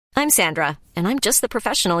I'm Sandra, and I'm just the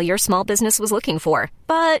professional your small business was looking for.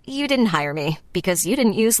 But you didn't hire me because you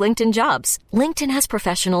didn't use LinkedIn Jobs. LinkedIn has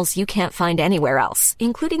professionals you can't find anywhere else,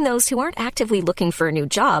 including those who aren't actively looking for a new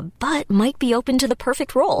job, but might be open to the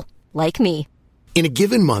perfect role, like me. In a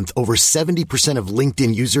given month, over 70% of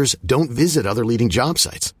LinkedIn users don't visit other leading job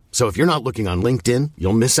sites. So if you're not looking on LinkedIn,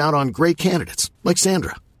 you'll miss out on great candidates like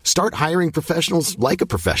Sandra. Start hiring professionals like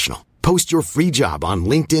a professional. Post your free job on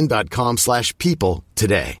linkedin.com/people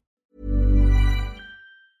today.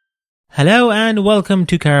 Hello and welcome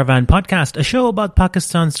to Caravan Podcast, a show about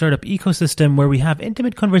Pakistan's startup ecosystem where we have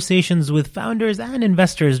intimate conversations with founders and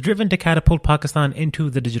investors driven to catapult Pakistan into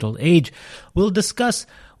the digital age. We'll discuss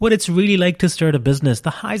what it's really like to start a business,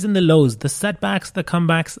 the highs and the lows, the setbacks, the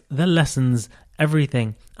comebacks, the lessons,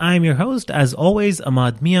 everything. I'm your host, as always,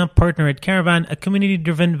 Ahmad Mia, partner at Caravan, a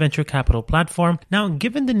community-driven venture capital platform. Now,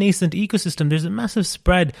 given the nascent ecosystem, there's a massive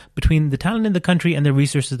spread between the talent in the country and the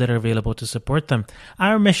resources that are available to support them.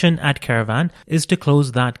 Our mission at Caravan is to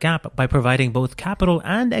close that gap by providing both capital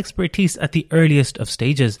and expertise at the earliest of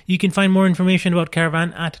stages. You can find more information about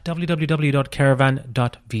Caravan at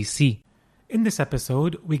www.caravan.vc. In this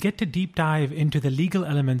episode, we get to deep dive into the legal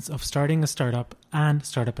elements of starting a startup and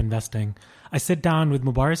startup investing. I sit down with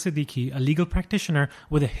Mubarak Siddiqui, a legal practitioner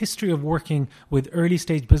with a history of working with early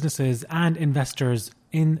stage businesses and investors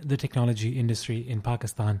in the technology industry in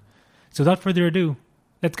Pakistan. So without further ado,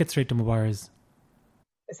 let's get straight to Mubarak.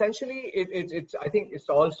 Essentially, I think it's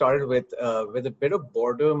all started with a bit of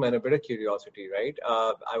boredom and a bit of curiosity, right?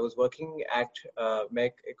 I was working at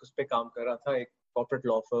मैं एक उस पे काम कर रहा था, एक corporate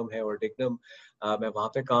law firm है और Dignam, मैं वहाँ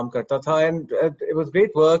पे काम करता था and it was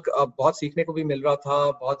great work. बहुत सीखने को भी मिल रहा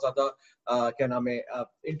था, बहुत ज़्यादा क्या नाम है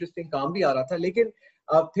interesting काम भी आ रहा था, लेकिन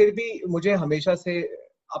फिर भी मुझे हमेशा से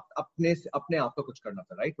अपने आप का कुछ करना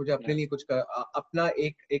था, राइट? मुझे अपने लिए कुछ अपना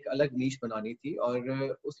एक अलग नीश बनानी थी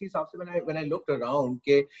और उसी हिसाब से when I looked around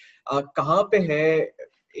के कहाँ पे है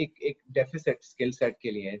एक डेफिसिट स्किल सेट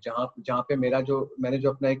के लिए जहाँ पे मैंने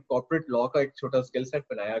जो अपना एक कॉर्पोरेट लॉ का एक छोटा स्किल सेट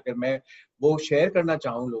बनाया, अगर मैं वो शेयर करना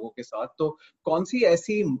चाहूँ लोगों के साथ, तो कौन सी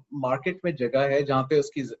ऐसी मार्केट में जगह है जहाँ पे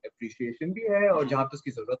उसकी एप्रिसिएशन भी है और जहाँ पे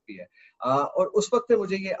उसकी जरूरत भी है। और उस वक्त पे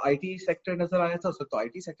मुझे ये आईटी सेक्टर नजर आया था। उस वक्त तो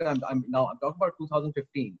IT sector I'm talking about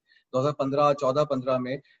 2014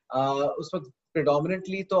 में उस वक्त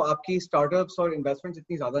predominantly तो आपकी स्टार्टअप्स और इन्वेस्टमेंट्स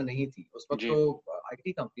इतनी ज्यादा नहीं थी, उस वक्त तो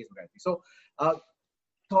आईटी कंपनीज में थी। सो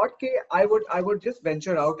thought के I would just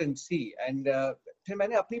venture out and see and फिर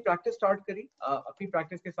मैंने अपनी प्रैक्टिस स्टार्ट करी। अपनी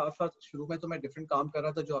प्रैक्टिस के साथ साथ शुरू में तो मैं डिफरेंट काम कर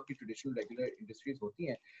रहा था जो आपकी ट्रेडिशनल रेगुलर इंडस्ट्रीज होती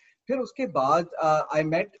हैं। फिर उसके बाद I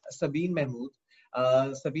met Sabeen Mahmood.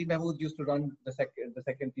 Sabeen Mahmood used to run the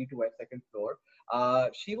second T2S second floor.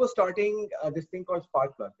 She was starting this thing called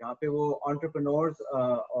Spark Plug, जहाँ पे वो entrepreneurs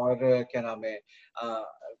और क्या नाम है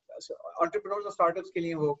entrepreneurs और startups के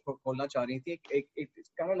लिए वो खोलना चाह रही थी। It's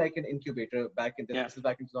kind of like an incubator back in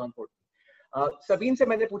 2014. Sabeen से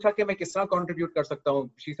मैंने पूछा कि मैं किस तरह कंट्रीब्यूट कर सकता हूँ।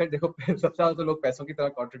 She said देखो सबसे ज्यादा तो लोग पैसों की तरह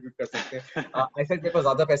कंट्रीब्यूट कर सकते हैं। I said मेरे पास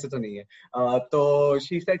ज्यादा पैसे तो नहीं है। तो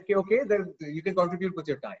she said कि okay then you can contribute with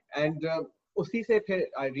your time and उसी से फिर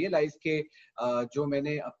I realized कि जो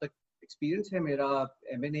मैंने अब तक एक्सपीरियंस है मेरा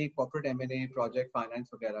M&A, corporate M&A, project finance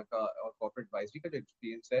वगैरह का और कॉर्पोरेट एडवाइजरी का जो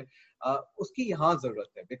एक्सपीरियंस है उसकी यहाँ जरूरत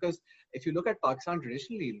है। Because if you look at Pakistan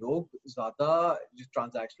traditionally लोग ज्यादा जो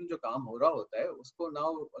ट्रांजैक्शन जो काम हो रहा होता है उसको ना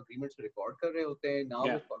अग्रीमेंट्स रिकॉर्ड कर रहे होते हैं, ना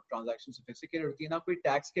वो ट्रांजैक्शन सोफिस्टिकेटेड होती है, ना कोई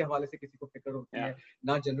टैक्स के हवाले से किसी को फिक्र होती है,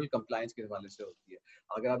 ना जनरल कंप्लायंस के हवाले से होती है।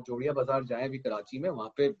 अगर आप जोड़िया बाजार जाएं अभी कराची में,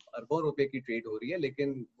 वहाँ पे अरबों रुपए की ट्रेड हो रही है लेकिन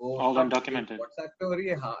वो व्हाट्सएप पे हो रही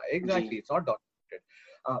है। हाँ एग्जैक्टली, इट्स नॉट डॉक्यूमेंटेड।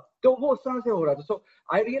 तो वो उस तरह से हो रहा था। So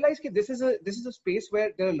I realized that this is a space where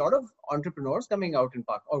there are a lot of entrepreneurs coming out in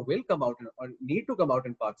Pakistan or will come out or need to come out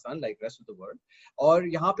in Pakistan like rest of the world. और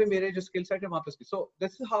यहाँ पे मेरे जो skill set है वहाँ पे उसकी। So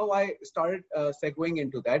this is how I started segueing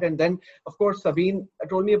into that. And then of course Sabeen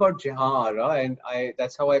told me about Jehan Ara and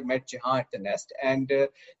that's how I met Jehan at the Nest. And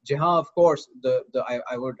Jehan, of course,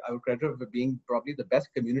 I would credit her for being probably the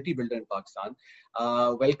best community builder in Pakistan.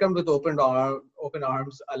 Welcomed with open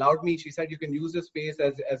arms, allowed me. She said you can use this space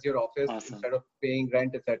as your office instead of paying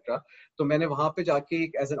rent, etc. तो मैंने वहाँ पे जाके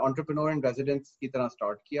as an entrepreneur in residence की तरह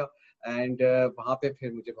start किया and वहाँ पे फिर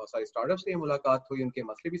मुझे बहुत सारी startups से मुलाकात हुई, उनके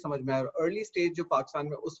मसले भी समझ में आए। early stage जो पाकिस्तान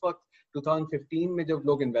में उस वक्त 2015 में जब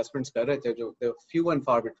लोग investments कर रहे थे, जो few and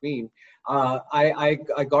far between,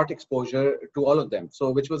 I got exposure to all of them,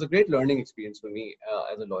 so which was a great learning experience for me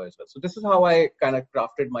as a lawyer as well. So this is how I kind of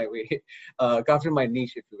crafted my way, crafted my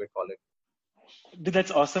niche, if you would call it. Dude,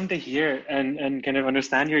 that's awesome to hear and kind of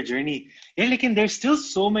understand your journey. Yeah, like, and there's still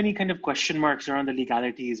so many kind of question marks around the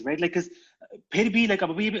legalities, right? Like, because फिर भी like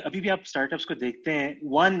अभी भी आप startups को देखते हैं,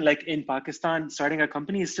 one like in Pakistan starting a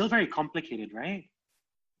company is still very complicated, right?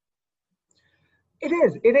 It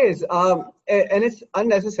is, and it's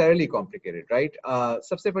unnecessarily complicated, right?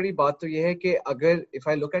 सबसे बड़ी बात तो ये है कि अगर if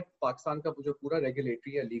I look at Pakistan का जो पूरा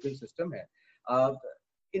regulatory या legal system है,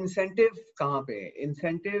 incentive कहाँ पे है?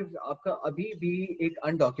 Incentive आपका अभी भी एक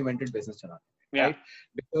undocumented business चलाना है, right?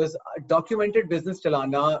 Because documented business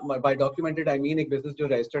चलाना, by documented I mean एक business जो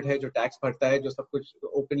registered है, जो tax भरता है, जो सब कुछ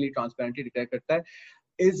openly transparently declare करता है,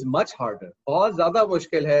 is much harder. बहुत ज़्यादा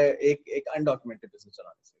मुश्किल है एक undocumented business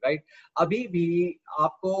चलाने से, right? अभी भी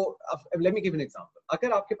आपको, let me give an example.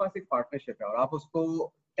 अगर आपके पास एक partnership है और आप उसको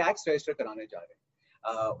tax register कराने जा रहे हैं,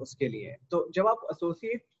 उसके लिए, तो जब आप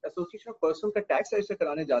association of person का tax register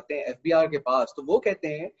कराने जाते हैं FBR के पास, तो वो कहते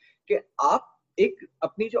हैं कि आप एक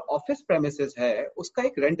अपनी जो ऑफिस प्रेमिसेस है उसका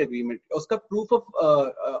एक रेंट एग्रीमेंट, उसका प्रूफ ऑफ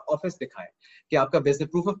ऑफिस दिखाएं कि आपका business,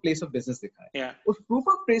 proof of place of business दिखाएं। उस proof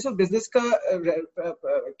of place of business का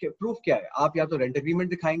प्रूफ क्या है? आप या तो रेंट एग्रीमेंट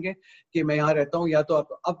दिखाएंगे कि मैं यहाँ रहता हूँ, या तो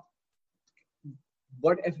आप अब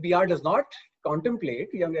what FBR does not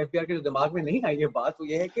contemplate, या FBR के दिमाग में नहीं आई ये बात, वो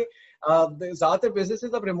ये है कि ज्यादातर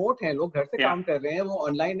बिजनेसेस अब रिमोट हैं, लोग घर से काम कर रहे हैं, वो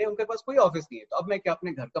ऑनलाइन है, उनके पास कोई ऑफिस नहीं है, तो अब मैं क्या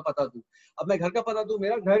अपने घर का पता दूं? अब मैं घर का पता दूं,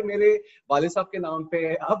 मेरा घर मेरे वालिद साहब के नाम पे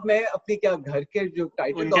है, अब मैं अपनी क्या घर के जो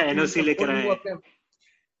टाइटल डॉक्यूमेंट लेकर आए अपने,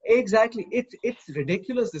 exactly, it's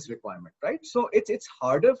ridiculous, this requirement, right? So it's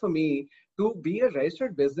harder for me to be a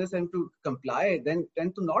registered business and to comply than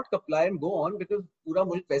to not comply and go on, because पूरा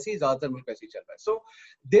मुल्क वैसे ही, ज़्यादातर मुल्क वैसे ही चल रहा है. So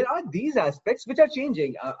there are these aspects which are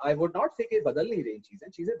changing. I would not say कि बदल नहीं रही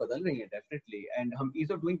चीजें बदल रही हैं definitely, and हम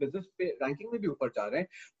ease of doing business पे ranking में भी ऊपर जा रहे हैं,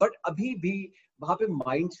 but अभी भी वहाँ पे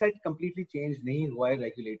mindset completely change नहीं हुआ है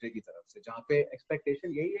regulator की तरफ से, जहाँ पे expectation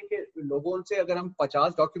यही है कि लोगों से अगर हम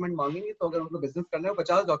 50 डॉक्यूमेंट मांगेंगे, तो अगर उनको बिजनेस करना है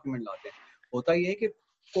 50 डॉक्यूमेंट लाते हैं, होता ये है कि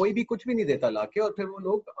कोई भी कुछ भी नहीं देता लाके, और फिर वो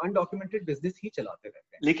लोग अनडॉक्यूमेंटेड बिजनेस ही चलाते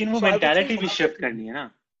रहते हैं. लेकिन वो मेंटालिटी भी शिफ्ट करनी है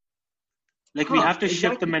ना. Like we have to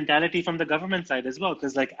shift the mentality from the government side as well,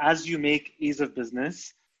 because like as you make ease of business,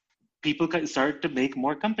 people can start to make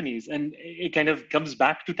more companies, and it kind of comes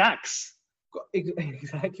back to tax.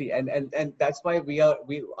 Exactly, and that's why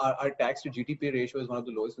our tax to GDP ratio is one of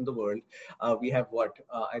the lowest in the world. We have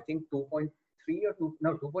I think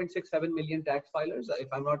 2.67 million tax filers, if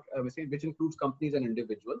I'm not mistaken, which includes companies and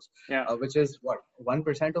individuals, which is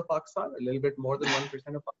 1% of Pakistan, a little bit more than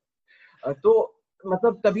 1% of Pakistan. So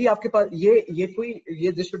मतलब तभी आपके पास ये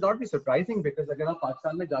this should not be surprising, because अगर आप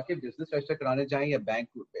पाकिस्तान में जाके business register कराने जाएं या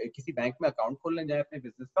किसी बैंक में अकाउंट खोलने जाएं अपने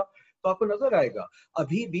बिजनेस का, तो आपको नजर आएगा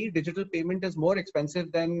अभी भी digital payment is more expensive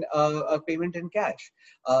than payment in cash.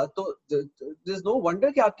 तो देयर इज नो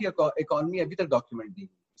वंडर कि आपकी इकोनॉमी अभी तक डॉक्यूमेंट नहीं.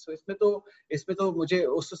 So इसमें तो मुझे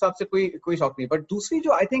उस हिसाब से कोई शौक नहीं. बट दूसरी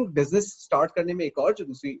जो आई थिंक बिजनेस स्टार्ट करने में एक और जो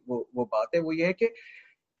दूसरी वो बात है, वो ये है कि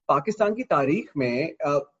पाकिस्तान की तारीख में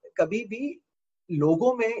कभी भी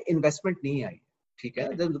लोगों में इन्वेस्टमेंट नहीं आई. ठीक है,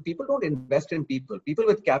 people don't invest in people. People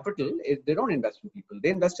with capital, they don't invest in people.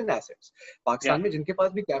 They invest in assets. Pakistan में जिनके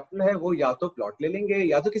पास भी कैपिटल है, वो या तो प्लॉट ले लेंगे,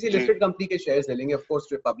 या तो किसी लिस्टेड कंपनी के शेयर्स ले लेंगे, ऑफ कोर्स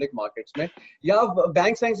पब्लिक मार्केट्स में, या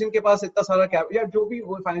बैंक्स जिनके पास इतना सारा कैपिटल, या जो भी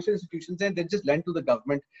वो फाइनेंशियल इंस्टीट्यूशंस हैं, they just lend to the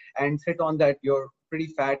government and sit on that your pretty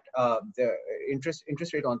fat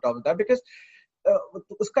interest rate on top of that, because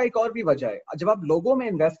उसका एक और भी वजह है. जब आप लोगों में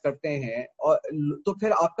इन्वेस्ट करते हैं और तो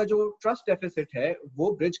फिर आपका जो ट्रस्ट डेफिसिट है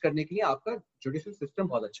वो ब्रिज करने के लिए आपका जुडिशियल सिस्टम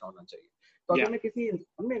बहुत अच्छा होना चाहिए. तो अगर मैं किसी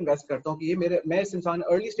इंसान में इन्वेस्ट करता हूँ कि ये मैं इस इंसान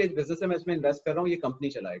अर्ली स्टेज बिजनेस है, मैं इसमें इन्वेस्ट कर रहा हूँ, ये कंपनी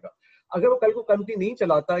चलाएगा, अगर वो कल को कंपनी नहीं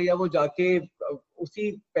चलाता, या वो जाके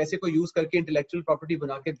उसी पैसे को यूज करके इंटेलेक्चुअल प्रॉपर्टी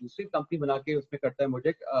बना के दूसरी कंपनी बना के उसमें करता है,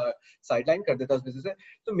 मुझे साइडलाइन कर देता है उस बिजनेस से,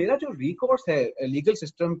 तो मेरा जो रिकोर्स है लीगल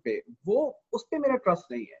सिस्टम पे, वो उस पर मेरा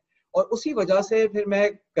ट्रस्ट नहीं है. और उसी वजह से फिर मैं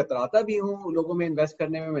कतराता भी हूँ लोगों में इन्वेस्ट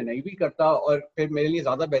करने में, मैं नहीं भी करता, और फिर मेरे लिए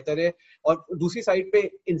ज्यादा बेहतर है. और दूसरी साइड पे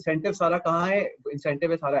इंसेंटिव सारा कहाँ है?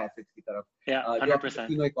 इंसेंटिव है सारा एसेट्स की तरफ, जो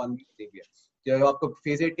तीनों इकोनॉमी की है, जो आपको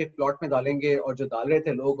फेज 8 के प्लॉट में डालेंगे, और जो डाल रहे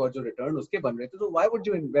थे लोग और जो रिटर्न उसके बन रहे थे, तो why would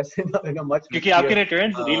you invest in a much, क्योंकि आपके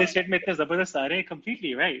रिटर्न्स रियल एस्टेट में इतने जबरदस्त आ रहे हैं.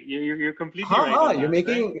 Completely right, you're completely right.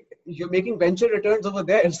 you're making venture returns over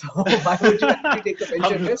there, so why would you actually take the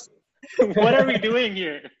venture risk? What are we doing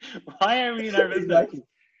here? Why are we in our business? Exactly.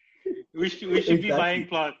 We should be buying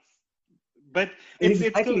plots. But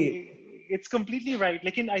it's completely right.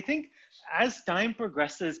 Like, I think as time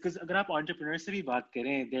progresses, because agar aap entrepreneurs se bhi baat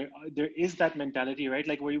kare, there is that mentality,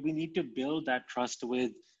 right? Like where we need to build that trust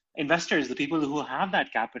with investors, the people who have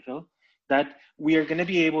that capital, that we are going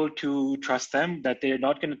to be able to trust them, that they're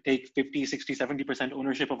not going to take 50, 60, 70%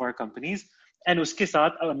 ownership of our companies. And uske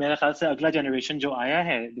saath, mera khayal se agla generation jo aaya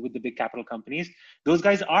hai with the big capital companies, those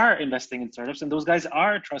guys are investing in startups, and those guys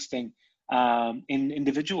are trusting in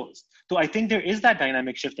individuals. So I think there is that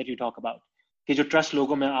dynamic shift that you talk about. कि जो trust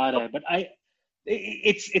लोगों में आ रहा है, but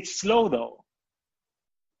it's slow though.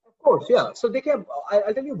 Of course, yeah. So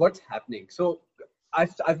I'll tell you what's happening. So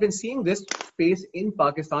I've been seeing this space in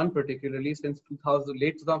Pakistan particularly since 2000,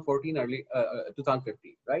 late 2014, early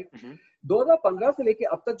 2015, right? 2015 से लेके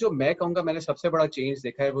अब तक जो मैं कहूँगा मैंने सबसे बड़ा चेंज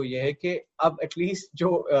देखा है वो ये है कि अब एटलीस्ट जो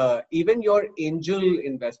even your angel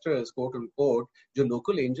investors quote unquote जो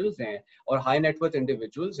लोकल एंजल्स हैं और हाई नेटवर्थ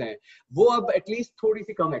इंडिविजुअल्स हैं वो अब एटलीस्ट थोड़ी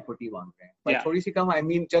सी कम इक्विटी मांग रहे हैं. Yeah. थोड़ी सी कम आई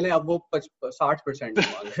मीन चले अब वो 60%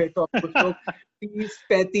 मांग रहे हैं तो कुछ लोग 30,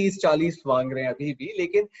 35, 40 मांग रहे हैं अभी भी.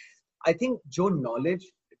 लेकिन आई थिंक जो नॉलेज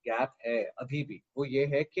गैप है अभी भी वो ये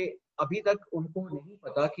है कि अभी तक उनको नहीं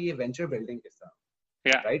पता कि ये वेंचर बिल्डिंग किस तरह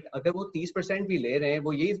राइट. अगर वो 30% भी ले रहे हैं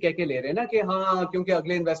वो यही कह के ले रहे हैं ना कि हाँ क्योंकि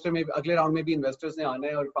अगले राउंड में भी इन्वेस्टर्स ने आना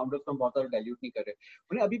है और फाउंडर्स को हम बहुत ज्यादा डाइल्यूट नहीं कर रहे.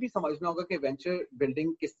 उन्हें अभी भी समझना होगा कि वेंचर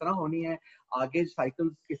बिल्डिंग किस तरह होनी है, आगे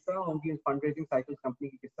साइकिल्स किस तरह होंगी, फंड रेजिंग साइकिल्स कंपनी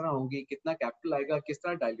की किस तरह होंगी, कितना कैपिटल आएगा, किस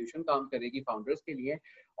तरह डाइल्यूशन काम करेगी फाउंडर्स के लिए.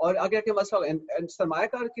 और आगे आके मसला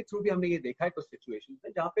सरमायाकार के थ्रू भी हमने ये देखा है कुछ सिचुएशन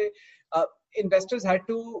में जहाँ पे investors had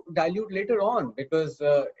to dilute later on because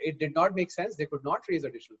it did not make sense. They could not raise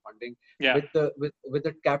additional funding with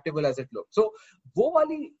the cap table as it looked. So वो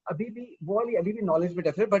वाली अभी भी knowledge में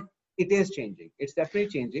deficit, but it is changing. It's definitely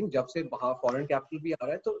changing. जब से बाहर foreign capital भी आ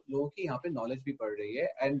रहा है तो लोगों की यहाँ पे knowledge भी बढ़ रही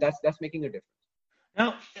है and that's making a difference.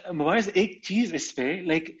 Now, Muwaiz, एक चीज इस पे,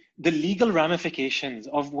 like the legal ramifications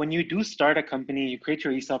of when you do start a company, you create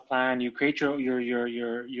your ESOP plan, you create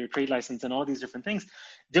your trade license and all these different things.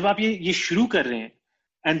 जब आप ये शुरू कर रहे हैं,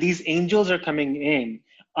 and these angels are coming in,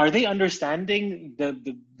 are they understanding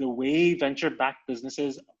the way venture-backed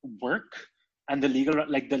businesses work and the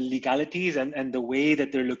legalities and the way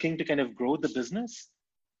that they're looking to kind of grow the business?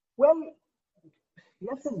 Well,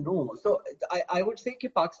 yes and no. So I would say कि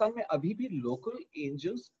पाकिस्तान में अभी भी local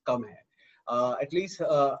angels कम है. At least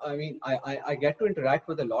I mean I get to interact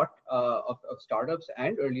with a lot of startups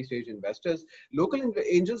and early stage investors. Local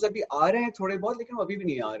angels अभी आ रहे हैं थोड़े बहुत लेकिन अभी भी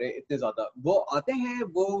नहीं आ रहे इतने ज्यादा. वो आते हैं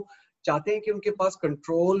वो चाहते हैं कि उनके पास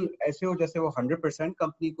कंट्रोल ऐसे हो जैसे वो 100%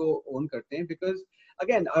 कंपनी को ओन करते हैं. बिकॉज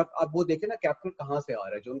अगेन आप वो देखें ना कैपिटल कहाँ से आ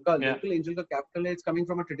रहा है. जो उनका लोकल एंजल का कैपिटल है it's coming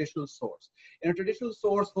from a traditional source. In traditional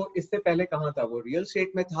source वो इससे पहले कहाँ था, वो रियल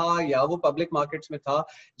एस्टेट में था या वो पब्लिक मार्केट्स में था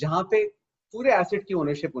जहाँ पे पूरे एसेट की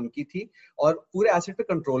ओनरशिप उनकी थी और पूरे एसेट पे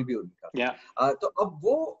कंट्रोल भी उनका. तो अब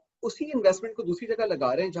वो उसी इन्वेस्टमेंट को दूसरी जगह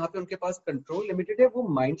लगा रहे हैं जहाँ पे उनके पास कंट्रोल लिमिटेड है. वो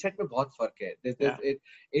माइंडसेट में बहुत फर्क है.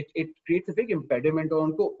 It creates a big impediment और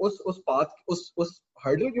उनको उस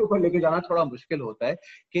हर्डल के ऊपर लेके जाना थोड़ा मुश्किल होता है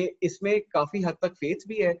कि इसमें काफी हद तक फेथ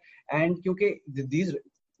भी है. एंड क्योंकि these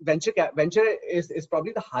venture is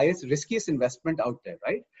probably the highest riskiest investment out there,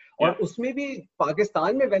 right? और उसमें भी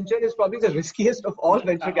पाकिस्तान में venture is probably the riskiest of all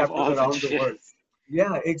venture capital around the world.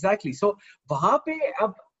 Yeah, exactly. So वहाँ पे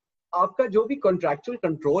अब आपका जो भी कॉन्ट्रैक्चुअल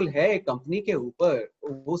कंट्रोल है कंपनी के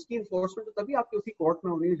ऊपर उसकी इन्फोर्समेंट तो तभी आपकी उसी कोर्ट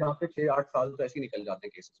में होनी है जहाँ पे 6-8 साल तो ऐसे ही निकल जाते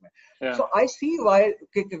हैं केसेस में. सो आई सी व्हाई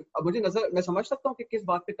मैं समझ सकता हूँ कि किस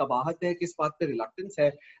बात पे कबाहत है, किस बात पे रिलक्टेंस है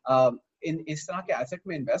इस तरह के एसेट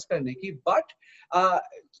में इन्वेस्ट करने की. बट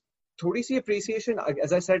थोड़ी सी अप्रिसिएशन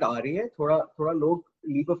एज आई सेड आ रही है. थोड़ा लोग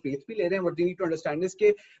लीप ऑफ फेथ भी ले रहे हैं. What they need to understand is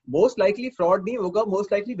के मोस्ट लाइकली फ्रॉड नहीं होगा,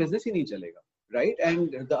 मोस्ट लाइकली बिजनेस ही नहीं चलेगा. Right,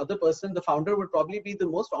 and the other person, the founder, would probably be the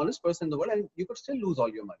most honest person in the world, and you could still lose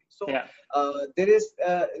all your money. So there is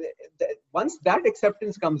once that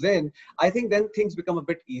acceptance comes in, I think then things become a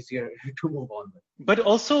bit easier to move on with. But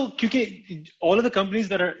also, because all of the companies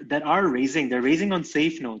that are raising, they're raising on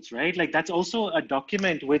safe notes, right? Like that's also a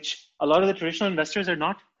document which a lot of the traditional investors are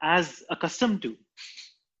not as accustomed to.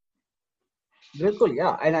 बिल्कुल,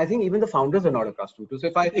 yeah, and I think even the founders are not accustomed to. So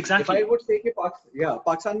if I would say कि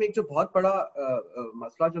पाकिस्तान में एक जो बहुत बड़ा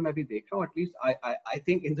मसला जो मैं भी देख रहा हूँ, at least I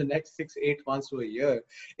think in the next 6-8 months to a year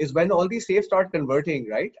is when all these safes start converting,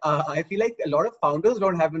 right? I feel like a lot of founders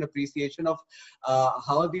don't have an appreciation of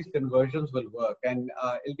how these conversions will work, and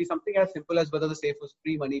it'll be something as simple as whether the safe was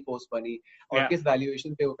pre-money, post-money, और किस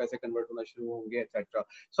valuation पे वो पैसे convert होना शुरू होंगे, etc.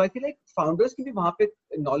 So I feel like founders की भी वहाँ पे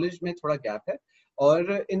knowledge में थोड़ा gap है. और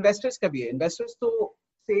इन्वेस्टर्स का भी है. इन्वेस्टर्स तो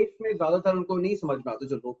सेफ में ज्यादातर उनको नहीं समझ में आता.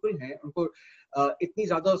 जो लोकल हैं उनको इतनी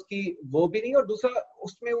ज्यादा उसकी वो भी नहीं, और दूसरा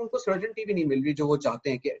उसमें उनको सर्टेनिटी भी नहीं मिल रही जो वो चाहते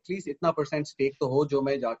हैं कि एटलीस्ट इतना % स्टेक तो हो जो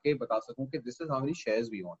मैं जाके बता सकूं कि this is how many shares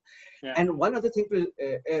we own. And one other thing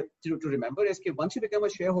to remember is कि once you become a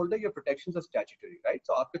share holder your protections are statutory, right?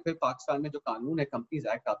 सो आपके फिर पाकिस्तान में जो कानून है कंपनीज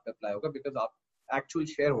एक्ट आप पे अप्लाई होगा बिकॉज आप एक्चुअल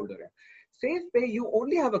शेयर होल्डर हैं. safe पे you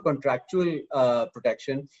only have a contractual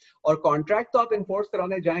protection, और contract तो आप enforce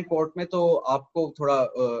कराने जाएं कोर्ट में तो आपको थोड़ा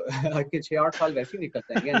के 6-8 साल वैसे ही निकल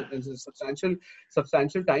जाएंगे, and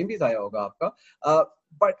substantial time भी जाया होगा आपका.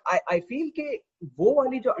 But I feel कि वो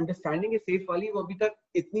वाली जो understanding है safe वाली, वो अभी तक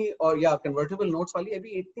इतनी, और या convertible notes वाली अभी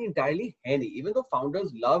इतनी entirely है नहीं. Even though founders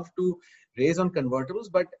love to raise on convertibles,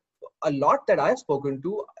 but a lot that I've spoken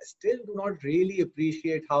to still do not really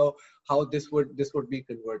appreciate how this would be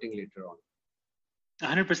converting later on.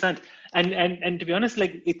 100%. And to be honest,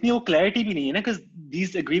 like itni wo clarity bhi nahi hai na, because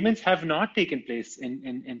these agreements have not taken place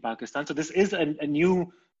in Pakistan. So this is a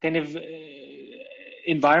new kind of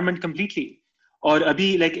environment completely. Or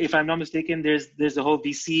abhi, like if I'm not mistaken, there's a whole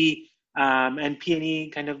VC and P&E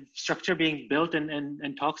kind of structure being built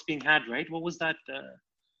and talks being had, right? What was that?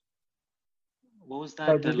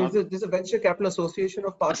 There's a venture capital association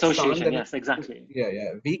of Pakistan. Association, yes, exactly.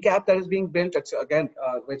 Yeah. VCAP that is being built again,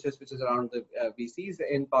 which is around the VCs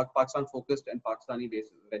in Pakistan focused and Pakistani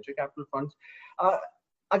based venture capital funds.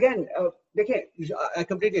 Again, देखिए, I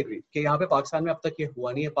completely agree कि यहाँ पे पाकिस्तान में अब तक ये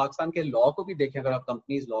हुआ नहीं है. पाकिस्तान के लॉ को भी देखें अगर आप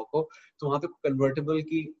कंपनीज लॉ को, तो वहाँ पे कन्वर्टेबल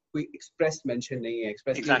की कोई एक्सप्रेस मेंशन नहीं है,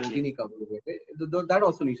 एक्सप्रेस नहीं कवर हुए थे. That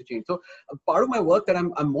also needs to change. So part of my work that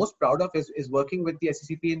I'm most proud of is working with the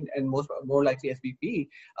SCCP and more likely SBP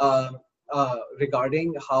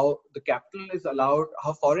regarding how the capital is allowed,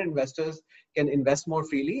 how foreign investors can invest more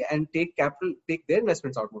freely and take their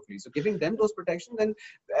investments out more freely. So giving them those protections and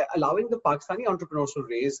allowing the Pakistani entrepreneurs to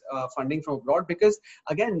raise funding from abroad, because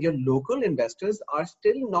again, your local investors are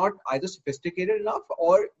still not either sophisticated enough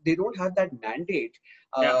or they don't have that mandate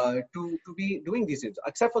to be doing these things.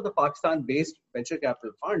 Except for the Pakistan-based venture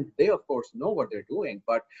capital fund, they of course know what they're doing.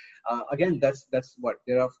 But again, that's what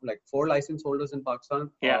there are, like 4 license holders in Pakistan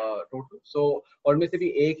total. So और में से भी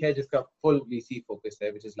एक है जिसका full VC focus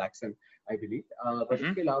है, which is Laxon, I believe. But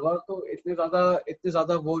इसके अलावा तो इतने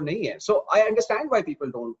ज़्यादा वो नहीं है. So I understand why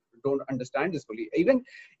people don't understand this fully. Even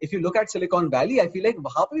if you look at Silicon Valley, I feel like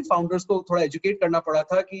वहाँ पे भी founders को थोड़ा educate करना पड़ा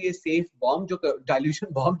था कि ये safe bomb जो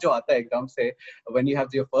dilution bomb जो आता है एकदम से when you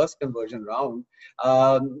have your first conversion round,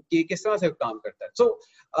 कि किस तरह से काम करता है. So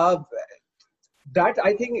that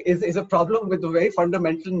I think is a problem with the very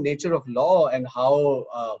fundamental nature of law and how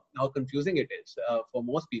confusing it is for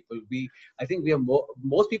most people. I think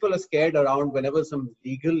most people are scared around whenever some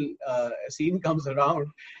legal scene comes around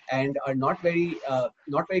and are not very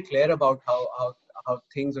clear about how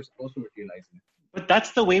things are supposed to materialize. But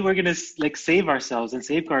that's the way we're going to like save ourselves and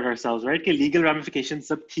safeguard ourselves, right? Okay, legal ramifications,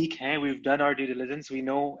 sab theek hai. We've done our due diligence. We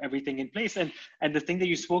know everything in place. And the thing that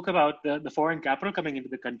you spoke about, the foreign capital coming into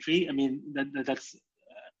the country, I mean,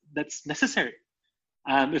 that's necessary.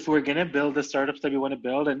 If we're going to build the startups that we want to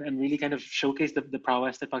build and really kind of showcase the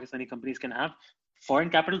prowess that Pakistani companies can have,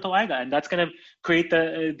 foreign capital to aayega, and that's going to create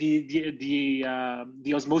the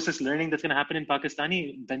osmosis learning that's going to happen in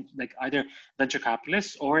Pakistani, then like either venture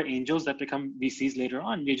capitalists or angels that become VCs later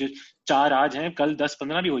on. ये जो 4 आज हैं, कल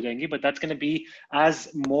 10-15 भी हो जाएंगी, but that's going to be as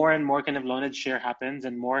more and more kind of knowledge share happens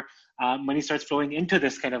and more money starts flowing into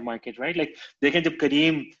this kind of market, right? Like देखें जब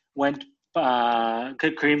Kareem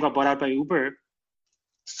got bought out by Uber,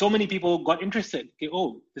 so many people got interested. Okay,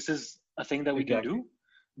 oh, this is a thing that we can do.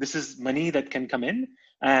 This is money that can come in.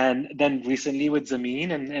 And then recently with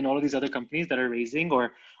Zameen and all of these other companies that are raising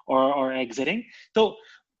or exiting. So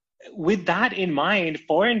with that in mind,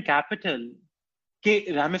 foreign capital ke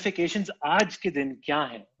ramifications aaj ke din kya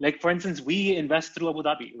hai? Like for instance, we invest through Abu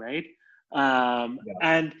Dhabi, right?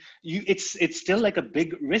 And it's still like a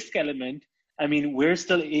big risk element. I mean, we're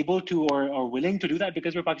still able to or willing to do that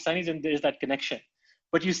because we're Pakistanis and there's that connection.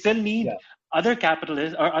 But you still need other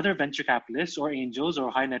capitalists or other venture capitalists or angels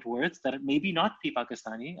or high net worths that maybe not be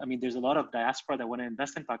Pakistani. I mean, there's a lot of diaspora that want to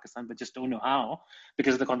invest in Pakistan, but just don't know how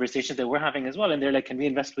because of the conversations that we're having as well. And they're like, can we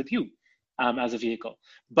invest with you as a vehicle?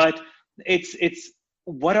 But it's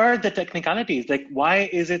what are the technicalities? Like, why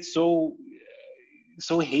is it so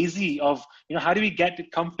hazy of, how do we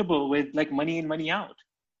get comfortable with like money in, money out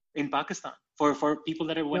in Pakistan for people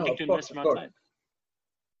that are wanting to invest from outside?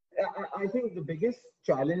 I think the biggest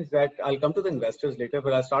challenge that I'll come to the investors later,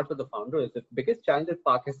 but I'll start with the founders. The biggest challenge that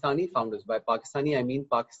Pakistani founders, by Pakistani I mean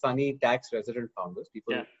Pakistani tax resident founders,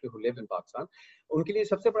 people who live in Pakistan, उनके लिए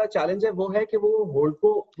सबसे बड़ा challenge है वो है कि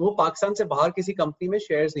वो पाकिस्तान से बाहर किसी कंपनी में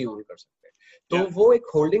shares नहीं own कर सकते. तो वो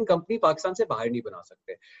एक holding company पाकिस्तान से बाहर नहीं बना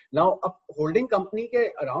सकते. Now अब holding company के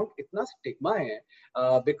around इतना stigma है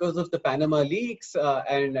because of the Panama leaks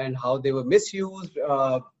and how they were misused.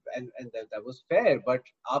 And that was fair, but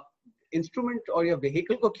आप instrument और या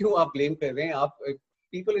vehicle को क्यों आप blame कर रहे हैं? आप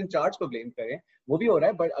people in charge को blame कर रहे हैं, वो भी हो रहा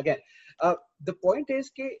है. But again, the point is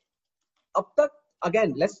कि अब तक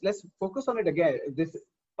again, let's focus on it again. This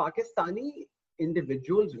Pakistani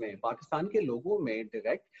individuals में, पाकिस्तान के लोगों में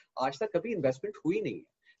direct आज तक कभी investment हुई नहीं है,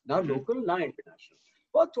 ना local ना international.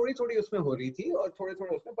 बहुत थोड़ी थोड़ी उसमें हो रही थी और थोड़े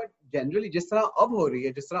थोड़े उसमें, बट जनरली जिस तरह अब हो रही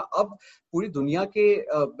है, जिस तरह अब पूरी दुनिया के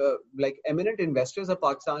लाइक एमिनेंट इन्वेस्टर्स अब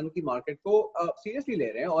पाकिस्तान की मार्केट को सीरियसली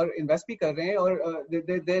ले रहे हैं और इन्वेस्ट भी कर रहे हैं और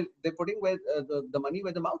they putting the money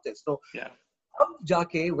where the mouth is. So अब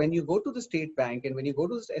जाके when you go to the state bank and when you go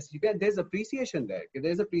to the SCB, and there's appreciation there,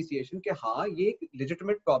 there's appreciation कि हाँ ये एक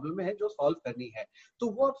legitimate problem है जो solve करनी है, तो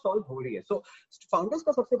वो अब solve हो रही है. So founders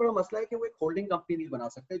का सबसे बड़ा मसला है कि वो एक holding company नहीं बना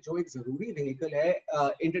सकते जो एक जरूरी vehicle है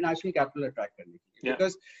international capital attract करने के लिए.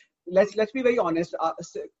 Because let's be very honest,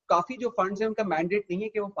 काफी जो funds हैं उनका mandate नहीं है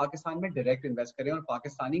कि वो पाकिस्तान में direct invest करें और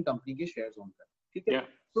पाकिस्तानी company के shares own करें, ठीक है.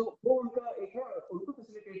 तो वो उनका एक है, उनको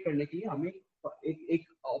facilitate करने के लिए हमें एक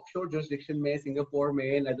ऑफशोर जुरिसडिक्शन में, सिंगापुर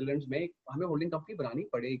में, नेदरलैंड्स में हमें होल्डिंग कंपनी बनानी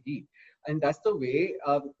पड़ेगी. And that's the way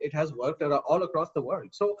it has worked all across the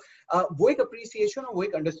world. So वो एक अप्रिसिएशन और वो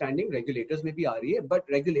एक अंडरस्टैंडिंग रेगुलेटर्स में भी आ रही है.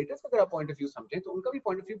 बट रेगुलेटर्स अगर आप पॉइंट ऑफ व्यू समझें तो उनका भी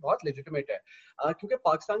पॉइंट ऑफ व्यू बहुत लेजिटिमेट है, क्योंकि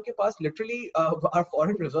पाकिस्तान के पास literally our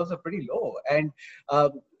foreign reserves are pretty low. And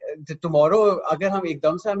tomorrow अगर हम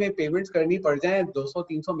एकदम से हमें पेमेंट्स करनी पड़ जाए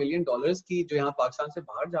 $200-300 मिलियन की, जो यहाँ पाकिस्तान से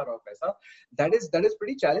बाहर जा रहा हो पैसा, that is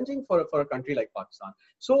pretty challenging for a country like Pakistan.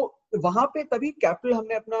 So वहां पे तभी कैपिटल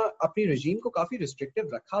हमने अपनी रेजीम को काफी रिस्ट्रिक्टिव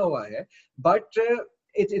रखा हुआ है. But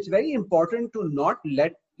it's very important to not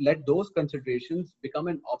let those considerations become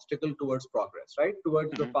an obstacle towards progress, right?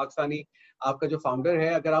 Towards the Pakistani, आपका जो फाउंडर है,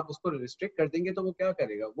 अगर आप उसको रिस्ट्रिक्ट कर देंगे तो वो क्या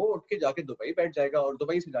करेगा? वो उठ के जाके दुबई बैठ जाएगा और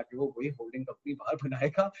दुबई से जाके वो वही होल्डिंग कंपनी बाहर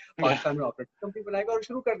बनाएगा, पाकिस्तान में ऑपरेटिंग कंपनी बनाएगा और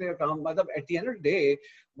शुरू कर देगा काम. मतलब at the end of the day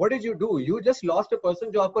what did you do? You just lost a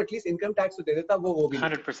person जो आपको एटलीस्ट इनकम टैक्स दे देता, वो भी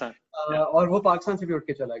 100%. और वो पाकिस्तान से भी उठ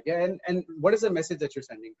के चला गया. And what is the message that you are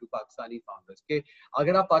sending to Pakistani founders कि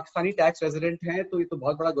अगर आप पाकिस्तानी टैक्स रेजिडेंट हैं तो ये तो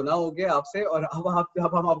बहुत बड़ा गुनाह हो गया आपसे और अब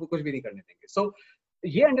हम आपको कुछ भी नहीं करने देंगे. सो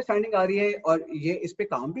ये अंडरस्टैंडिंग आ रही है और ये इस पे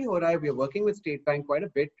काम भी हो रहा है. We are working with state bank quite a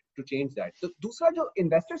bit to change that. तो दूसरा जो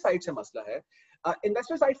इन्वेस्टर साइड से मसला है,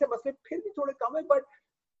 इन्वेस्टर साइड से मसले फिर भी थोड़े कम है. बट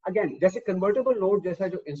अगेन, जैसे कन्वर्टेबल नोट जैसा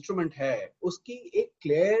जो इंस्ट्रूमेंट है उसकी एक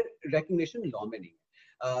क्लियर रिकग्निशन लॉ में नहीं है.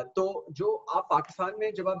 तो जो आप पाकिस्तान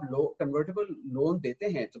में जब आप कन्वर्टेबल लोन देते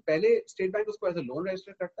हैं तो पहले स्टेट बैंक उसको एज अ लोन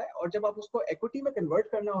रजिस्टर करता है और जब आप उसको इक्विटी में कन्वर्ट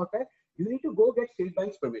करना होता है you need to go get state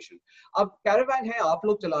bank permission. अब कैरावैन है, आप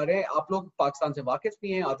लोग चला रहे हैं, आप लोग पाकिस्तान से वाकिफ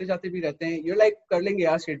भी हैं, आते जाते भी रहते हैं, यू लाइक कर लेंगे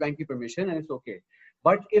यार स्टेट बैंक की permission and it's okay.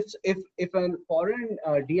 But if a foreign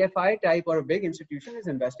DFI type or a big institution is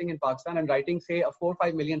investing in Pakistan and writing, say, a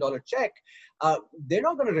 $4-5 million check, they're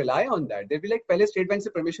not going to rely on that. They'll be like, पहले state bank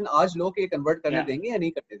से permission आज लो कि convert करने देंगे या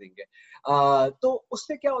नहीं करने देंगे. तो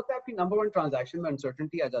उससे क्या होता है, आपकी number one transaction में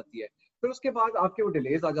uncertainty आ जाती है. फिर उसके बाद आपके वो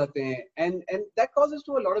delays आ जाते हैं and that causes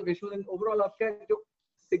to a lot of issues. And overall आपका जो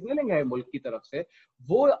सिग्नलिंग है मुल्क की तरफ से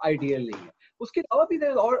वो आइडियल नहीं है. उसके अलावा भी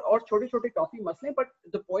और छोटे छोटे काफी मसले. बट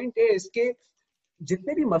द पॉइंट इज के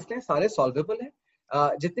जितने भी मसले हैं सारे सॉल्वेबल हैं,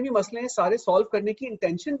 जितने भी मसले हैं सारे सॉल्व करने की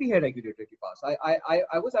इंटेंशन भी है रेगुलेटर के पास.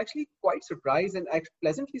 I was actually quite surprised and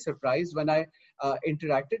pleasantly surprised when I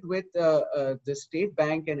interacted with the state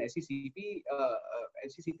bank and SCCP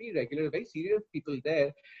regular, very serious people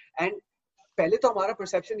there. And पहले तो हमारा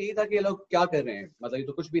परसेप्शन यही था कि ये लोग क्या कर रहे हैं, मतलब ये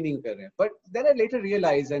तो कुछ भी नहीं कर रहे हैं. But then I later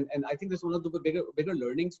realized, and I think this is one of the bigger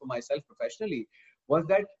learnings for myself professionally, was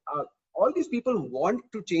that all these people want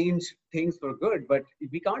to change things for good, but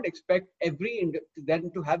we can't expect them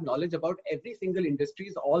to have knowledge about every single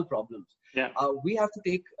industry's all problems. We have to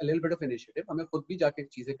take a little bit of initiative. हमें खुद भी जाके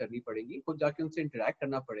चीजें करनी पड़ेंगी, खुद जाके उनसे interact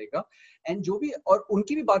करना पड़ेगा, and जो भी और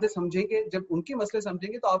उनकी भी बातें समझेंगे. जब उनके मसले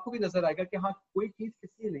समझेंगे तो आपको भी नजर आएगा कि हाँ कोई चीज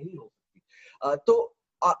किसी लिए नहीं हो सकती. तो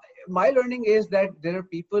my learning is that there are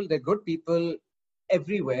good people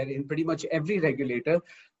everywhere in pretty much every regulator.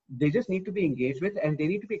 They just need to be engaged with and they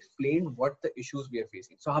need to be explained what the issues we are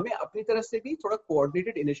facing. So हमें अपनी तरफ से भी थोड़ा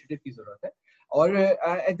coordinated initiative की जरूरत है. और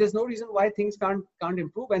there's no reason why things can't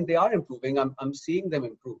improve, and they are improving. I'm seeing them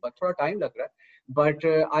improve, but थोड़ा time लग रहा है. But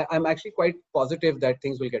I'm actually quite positive that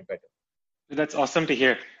things will get better. That's awesome to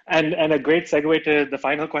hear, and a great segue to the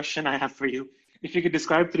final question I have for you. If you could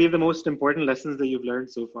describe 3 of the most important lessons that you've learned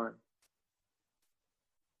so far.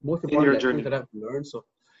 Most important lessons that I've learned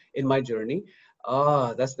in my journey.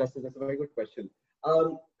 That's a very good question.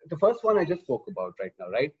 The first one I just spoke about right now,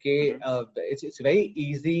 right? It's very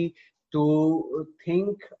easy to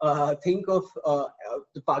think of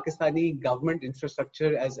the Pakistani government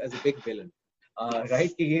infrastructure as a big villain.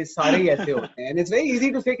 Right? कि ये सारे ही ऐसे होते हैं. And it's very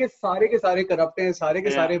easy to say कि सारे के सारे corrupt हैं, सारे के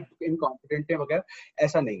सारे incompetent हैं वगैरह.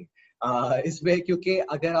 ऐसा नहीं है. इसमें क्योंकि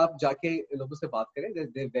अगर आप जाके लोगों से बात करें,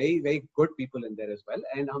 they're very very good people in there as well,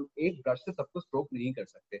 and हम एक ब्रश से सबको स्ट्रोक नहीं कर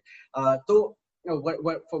सकते. तो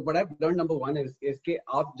what I've learned, number one is कि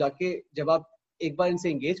आप जाके जब आप एक बार इनसे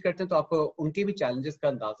एंगेज करते हैं तो आपको उनके भी चैलेंजेस का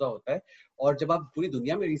अंदाजा होता है, और जब आप पूरी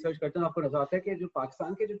दुनिया में रिसर्च करते हैं तो आपको नजर आता है कि जो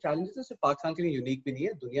पाकिस्तान के जो चैलेंजेस है सिर्फ पाकिस्तान के लिए यूनिक भी नहीं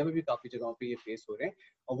है, दुनिया में भी काफी जगहों पे ये फेस हो रहे हैं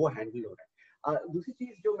और वो हैंडल हो रहा है. दूसरी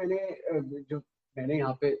चीज जो मैंने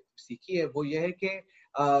यहाँ पे सीखी है वो ये है कि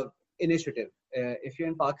initiative. If you're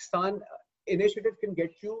in Pakistan, initiative can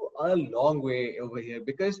get you a long way over here,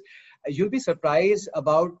 because you'll be surprised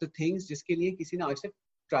about the things जिसके लिए किसी ने आज तक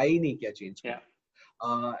try नहीं किया change.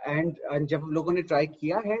 And जब लोगों ने try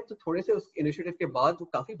किया है तो थोड़े से उस initiative के बाद वो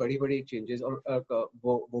काफी बड़ी changes और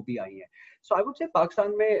वो भी आई हैं. So I would say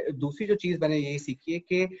Pakistan में दूसरी जो चीज मैंने यही सीखी है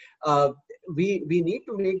कि we need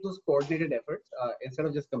to make those coordinated efforts instead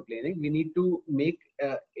of just complaining. We need to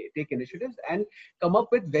take initiatives and come up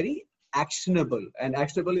with very actionable, and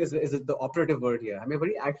actionable is the operative word here. हमें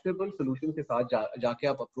very actionable solutions के साथ जाके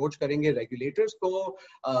आप approach करेंगे regulators को,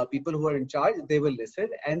 people who are in charge, they will listen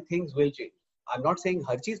and things will change. I'm not saying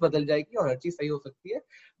हर चीज बदल जाएगी और हर चीज सही हो सकती है,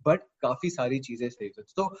 but काफी सारी चीजें सही हो सकती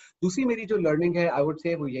है. तो दूसरी मेरी जो learning है, I would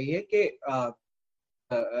say वो यही है कि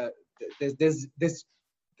this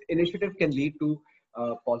initiative can lead to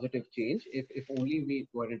positive change if only we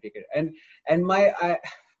go and take it. And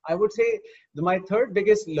I would say my third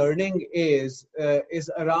biggest learning is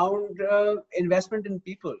around investment in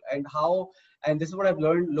people and how, and this is what I've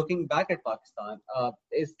learned looking back at Pakistan,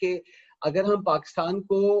 is कि अगर हम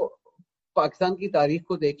पाकिस्तान की तारीख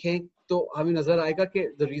को देखें तो हमें नजर आएगा कि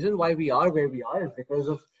the reason why we are where we are is because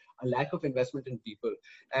of a lack of investment in people.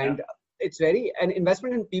 And and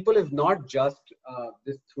investment in people is not just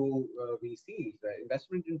this through VCs.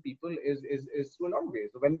 Investment in people is through a lot of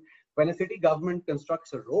ways. So when a city government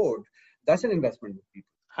constructs a road, that's an investment in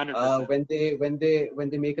people. 100%. When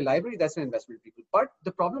they make a library, that's an investment in people. But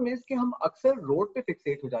the problem is कि हम अक्सर road पे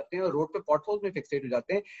fixate हो जाते हैं और road पे potholes में fixate हो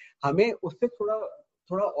जाते हैं. हमें उससे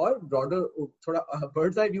थोड़ा और broader, थोड़ा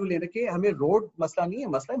bird's eye view लेने के, हमें road मसला नहीं है,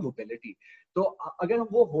 मसला है mobility. तो अगर हम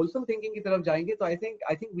वो wholesome thinking की तरफ जाएंगे तो I think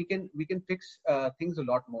we can fix things a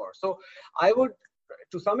lot more. So I would,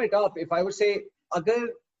 to sum it up, if I would say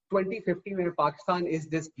अगर 2050 में Pakistan is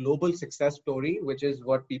this global success story, which is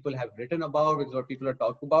what people have written about, which is what people are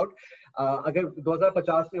talking about. अगर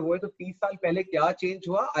 2050 में वो है तो 30 साल पहले क्या change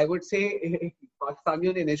हुआ? I would say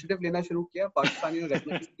पाकिस्तानियों ने initiative लेना शुरू किया, पाकिस्तानियों ने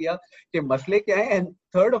recognize किया कि मसले क्या हैं, and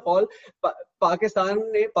third of all, Pakistan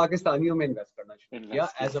ने पाकिस्तानियों में invest करना शुरू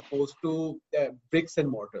किया, as opposed to bricks and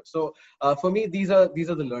mortar. So for me, these are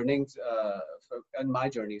the learnings in my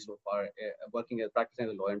journey so far, practicing as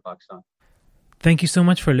a lawyer in Pakistan. Thank you so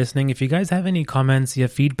much for listening. If you guys have any comments or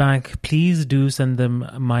feedback, please do send them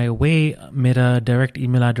my way. Mera direct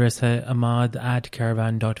email address hai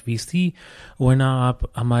amad@caravan.vc. Warna aap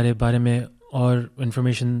hamare bare mein aur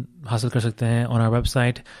information hasil kar sakte hain on our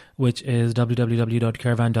website, which is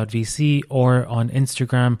www.caravan.vc, or on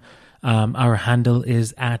Instagram. Our handle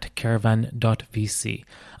is @caravan.vc.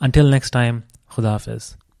 Until next time, Khuda Hafiz.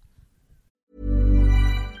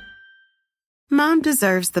 Mom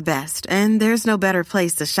deserves the best, and there's no better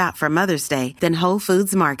place to shop for Mother's Day than Whole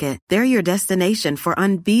Foods Market. They're your destination for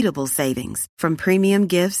unbeatable savings, from premium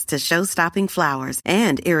gifts to show-stopping flowers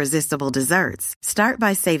and irresistible desserts. Start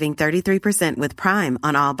by saving 33% with Prime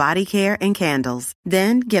on all body care and candles.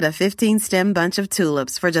 Then get a 15-stem bunch of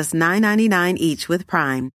tulips for just $9.99 each with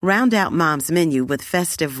Prime. Round out Mom's menu with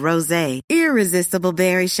festive rosé, irresistible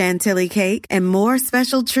berry chantilly cake, and more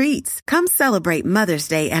special treats. Come celebrate Mother's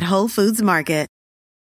Day at Whole Foods Market.